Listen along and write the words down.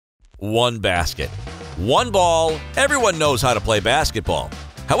one basket. One ball, everyone knows how to play basketball.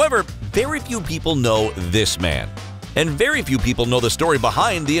 However, very few people know this man. And very few people know the story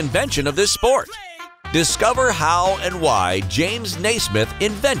behind the invention of this sport. Discover how and why James Naismith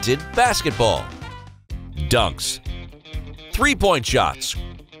invented basketball. Dunks, three-point shots,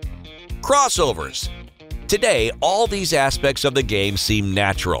 crossovers. Today, all these aspects of the game seem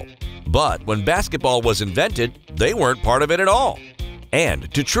natural. But when basketball was invented, they weren't part of it at all.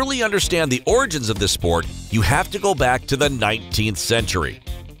 And to truly understand the origins of this sport, you have to go back to the 19th century.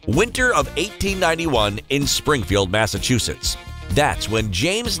 Winter of 1891 in Springfield, Massachusetts. That's when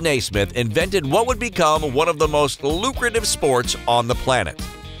James Naismith invented what would become one of the most lucrative sports on the planet.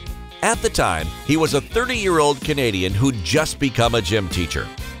 At the time, he was a 30-year-old Canadian who'd just become a gym teacher.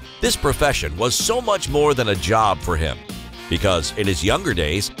 This profession was so much more than a job for him, because in his younger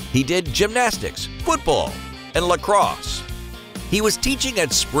days, he did gymnastics, football, and lacrosse. He was teaching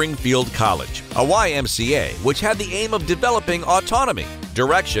at Springfield College, a YMCA, which had the aim of developing autonomy,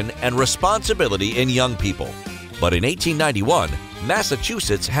 direction, and responsibility in young people. But in 1891,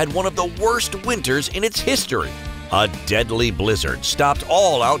 Massachusetts had one of the worst winters in its history. A deadly blizzard stopped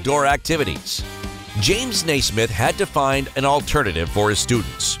all outdoor activities. James Naismith had to find an alternative for his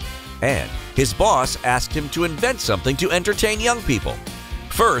students. And his boss asked him to invent something to entertain young people.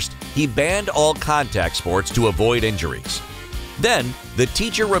 First, he banned all contact sports to avoid injuries. Then, the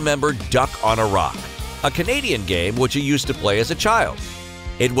teacher remembered Duck on a Rock, a Canadian game which he used to play as a child.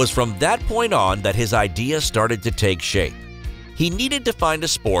 It was from that point on that his idea started to take shape. He needed to find a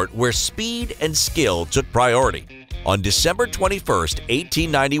sport where speed and skill took priority. On December 21,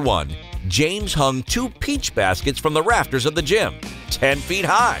 1891, James hung 2 peach baskets from the rafters of the gym, 10 feet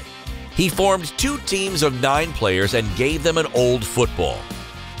high. He formed 2 teams of 9 players and gave them an old football.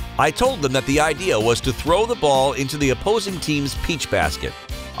 I told them that the idea was to throw the ball into the opposing team's peach basket.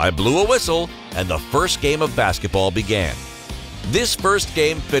 I blew a whistle, and the first game of basketball began. This first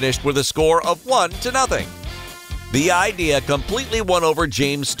game finished with a score of 1-0. The idea completely won over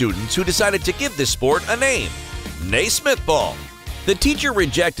James' students, who decided to give this sport a name, Naismith Ball. The teacher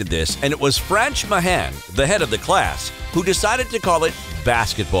rejected this, and it was Franch Mahan, the head of the class, who decided to call it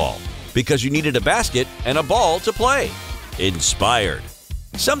basketball, because you needed a basket and a ball to play. Inspired.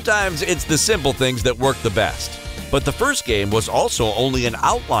 Sometimes it's the simple things that work the best. But the first game was also only an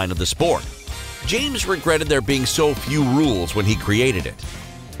outline of the sport. James regretted there being so few rules when he created it.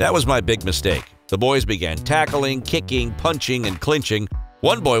 That was my big mistake. The boys began tackling, kicking, punching, and clinching.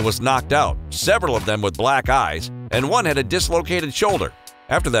 One boy was knocked out, several of them with black eyes, and one had a dislocated shoulder.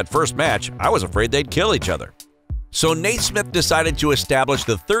 After that first match, I was afraid they'd kill each other. So Naismith decided to establish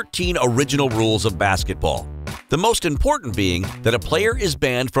the 13 original rules of basketball. The most important being that a player is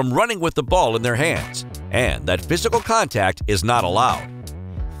banned from running with the ball in their hands, and that physical contact is not allowed.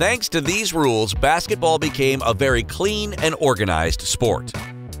 Thanks to these rules, basketball became a very clean and organized sport.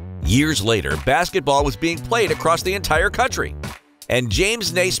 Years later, basketball was being played across the entire country. And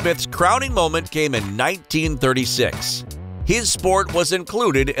James Naismith's crowning moment came in 1936. His sport was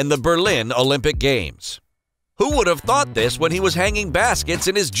included in the Berlin Olympic Games. Who would have thought this when he was hanging baskets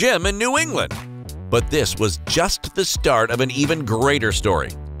in his gym in New England? But this was just the start of an even greater story.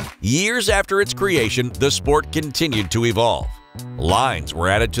 Years after its creation, the sport continued to evolve. Lines were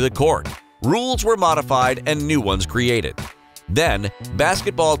added to the court, rules were modified, and new ones created. Then,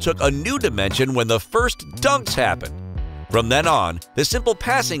 basketball took a new dimension when the first dunks happened. From then on, the simple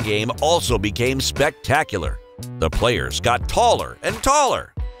passing game also became spectacular. The players got taller and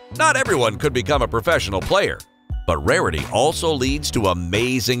taller. Not everyone could become a professional player, but rarity also leads to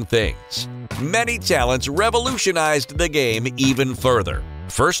amazing things. Many talents revolutionized the game even further.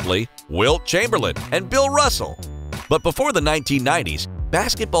 Firstly, Wilt Chamberlain and Bill Russell. But before the 1990s,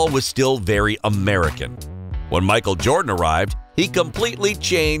 basketball was still very American. When Michael Jordan arrived, he completely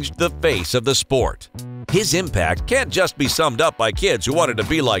changed the face of the sport. His impact can't just be summed up by kids who wanted to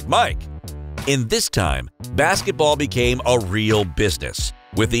be like Mike. In this time, basketball became a real business,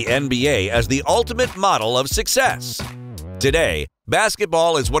 with the NBA as the ultimate model of success. Today,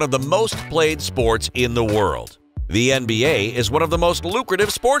 basketball is one of the most played sports in the world. The NBA is one of the most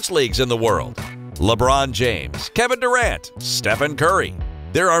lucrative sports leagues in the world. LeBron James, Kevin Durant, Stephen Curry.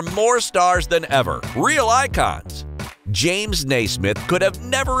 There are more stars than ever, real icons. James Naismith could have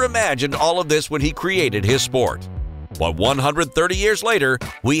never imagined all of this when he created his sport. But 130 years later,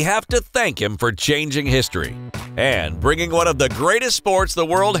 we have to thank him for changing history and bringing one of the greatest sports the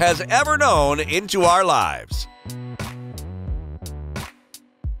world has ever known into our lives.